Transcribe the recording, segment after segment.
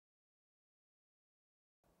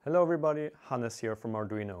Hello everybody, Hannes here from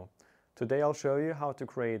Arduino. Today I'll show you how to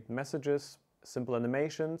create messages, simple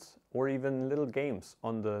animations or even little games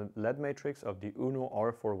on the LED matrix of the UNO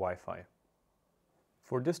R4 Wi-Fi.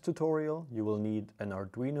 For this tutorial you will need an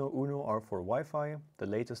Arduino UNO R4 Wi-Fi, the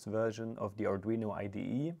latest version of the Arduino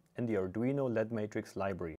IDE and the Arduino LED matrix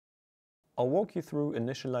library. I'll walk you through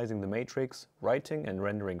initializing the matrix, writing and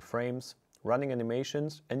rendering frames, running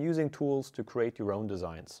animations and using tools to create your own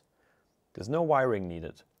designs. There's no wiring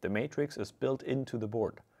needed. The matrix is built into the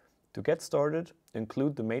board. To get started,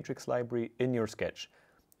 include the matrix library in your sketch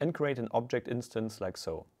and create an object instance like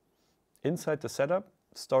so. Inside the setup,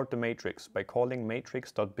 start the matrix by calling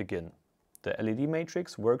matrix.begin. The LED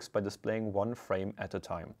matrix works by displaying one frame at a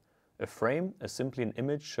time. A frame is simply an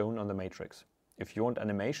image shown on the matrix. If you want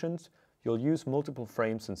animations, you'll use multiple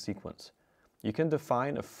frames in sequence. You can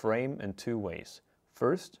define a frame in two ways.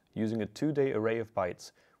 First, using a 2-day array of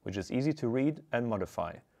bytes, which is easy to read and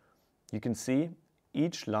modify. You can see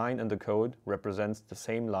each line in the code represents the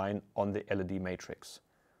same line on the LED matrix.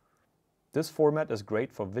 This format is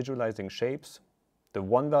great for visualizing shapes. The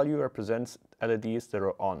 1 value represents LEDs that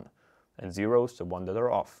are on, and 0 is the one that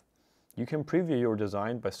are off. You can preview your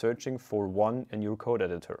design by searching for 1 in your code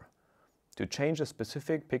editor. To change a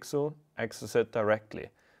specific pixel, access it directly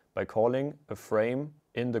by calling a frame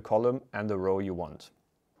in the column and the row you want.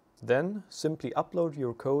 Then simply upload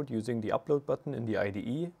your code using the upload button in the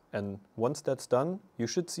IDE, and once that's done, you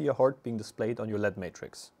should see a heart being displayed on your LED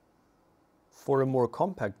matrix. For a more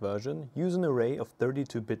compact version, use an array of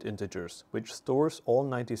 32-bit integers, which stores all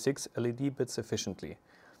 96 LED bits efficiently.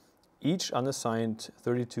 Each unassigned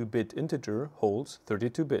 32-bit integer holds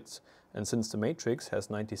 32 bits, and since the matrix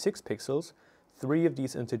has 96 pixels, 3 of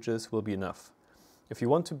these integers will be enough. If you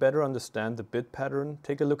want to better understand the bit pattern,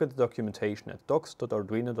 take a look at the documentation at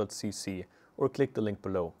docs.arduino.cc or click the link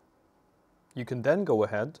below. You can then go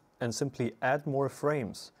ahead and simply add more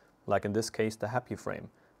frames, like in this case the happy frame,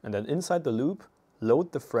 and then inside the loop,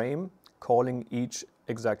 load the frame, calling each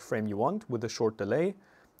exact frame you want with a short delay,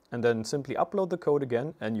 and then simply upload the code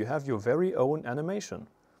again and you have your very own animation.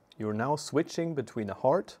 You're now switching between a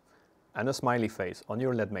heart and a smiley face on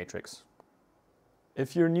your LED matrix.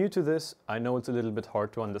 If you're new to this, I know it's a little bit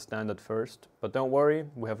hard to understand at first, but don't worry,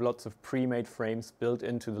 we have lots of pre-made frames built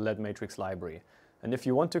into the LED matrix library. And if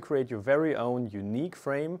you want to create your very own unique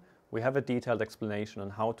frame, we have a detailed explanation on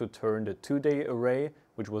how to turn the 2-day array,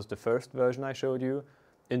 which was the first version I showed you,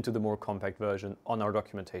 into the more compact version on our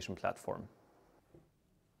documentation platform.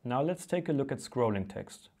 Now let's take a look at scrolling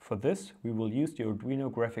text. For this, we will use the Arduino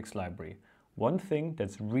graphics library. One thing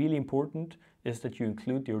that's really important is that you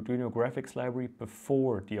include the Arduino graphics library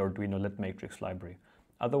before the Arduino LED matrix library.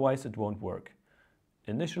 Otherwise it won't work.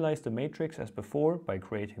 Initialize the matrix as before by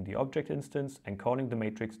creating the object instance and calling the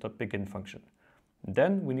matrix.begin function.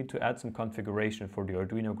 Then we need to add some configuration for the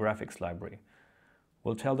Arduino graphics library.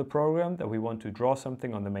 We'll tell the program that we want to draw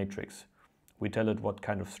something on the matrix. We tell it what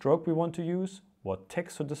kind of stroke we want to use, what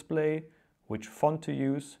text to display, which font to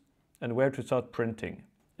use, and where to start printing.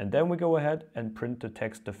 And then we go ahead and print the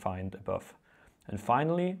text defined above. And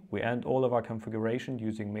finally, we end all of our configuration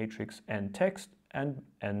using matrix endText and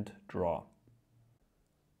endDraw.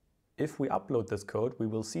 If we upload this code, we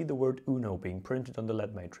will see the word UNO being printed on the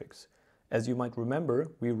LED matrix. As you might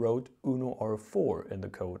remember, we wrote UNO R4 in the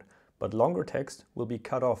code, but longer text will be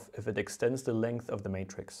cut off if it extends the length of the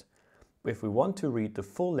matrix. If we want to read the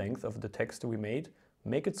full length of the text we made,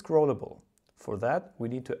 make it scrollable. For that, we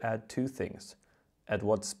need to add two things. At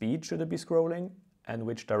what speed should it be scrolling and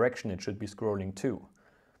which direction it should be scrolling to.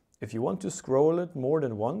 If you want to scroll it more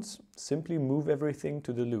than once, simply move everything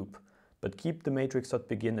to the loop, but keep the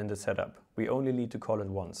matrix.begin in the setup. We only need to call it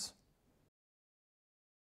once.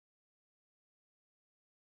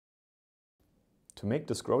 To make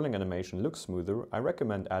the scrolling animation look smoother, I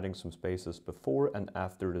recommend adding some spaces before and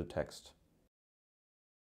after the text.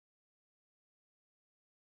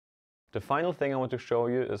 The final thing I want to show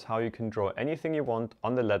you is how you can draw anything you want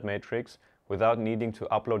on the LED matrix without needing to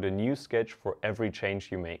upload a new sketch for every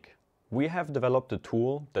change you make. We have developed a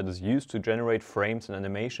tool that is used to generate frames and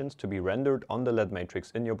animations to be rendered on the LED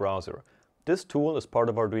matrix in your browser. This tool is part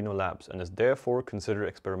of Arduino Labs and is therefore considered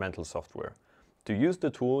experimental software. To use the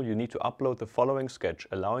tool, you need to upload the following sketch,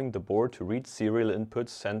 allowing the board to read serial inputs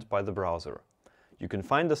sent by the browser. You can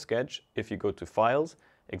find the sketch if you go to Files,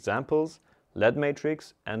 Examples, LED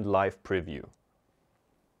matrix and Live Preview.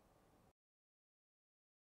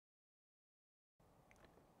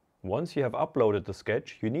 Once you have uploaded the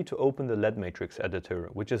sketch, you need to open the LED matrix editor,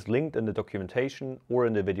 which is linked in the documentation or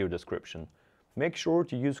in the video description. Make sure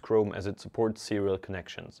to use Chrome as it supports serial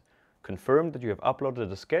connections. Confirm that you have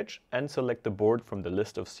uploaded a sketch and select the board from the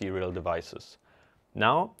list of serial devices.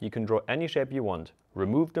 Now you can draw any shape you want,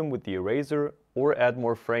 remove them with the eraser, or add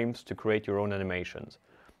more frames to create your own animations.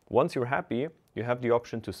 Once you're happy, you have the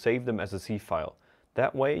option to save them as a C file.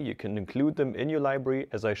 That way you can include them in your library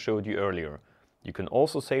as I showed you earlier. You can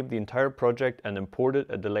also save the entire project and import it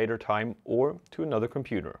at a later time or to another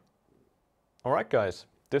computer. Alright guys,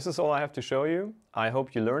 this is all I have to show you. I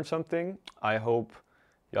hope you learned something. I hope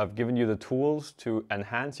I've given you the tools to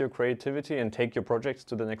enhance your creativity and take your projects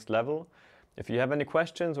to the next level. If you have any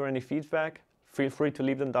questions or any feedback, feel free to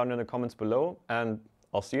leave them down in the comments below, and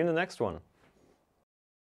I'll see you in the next one.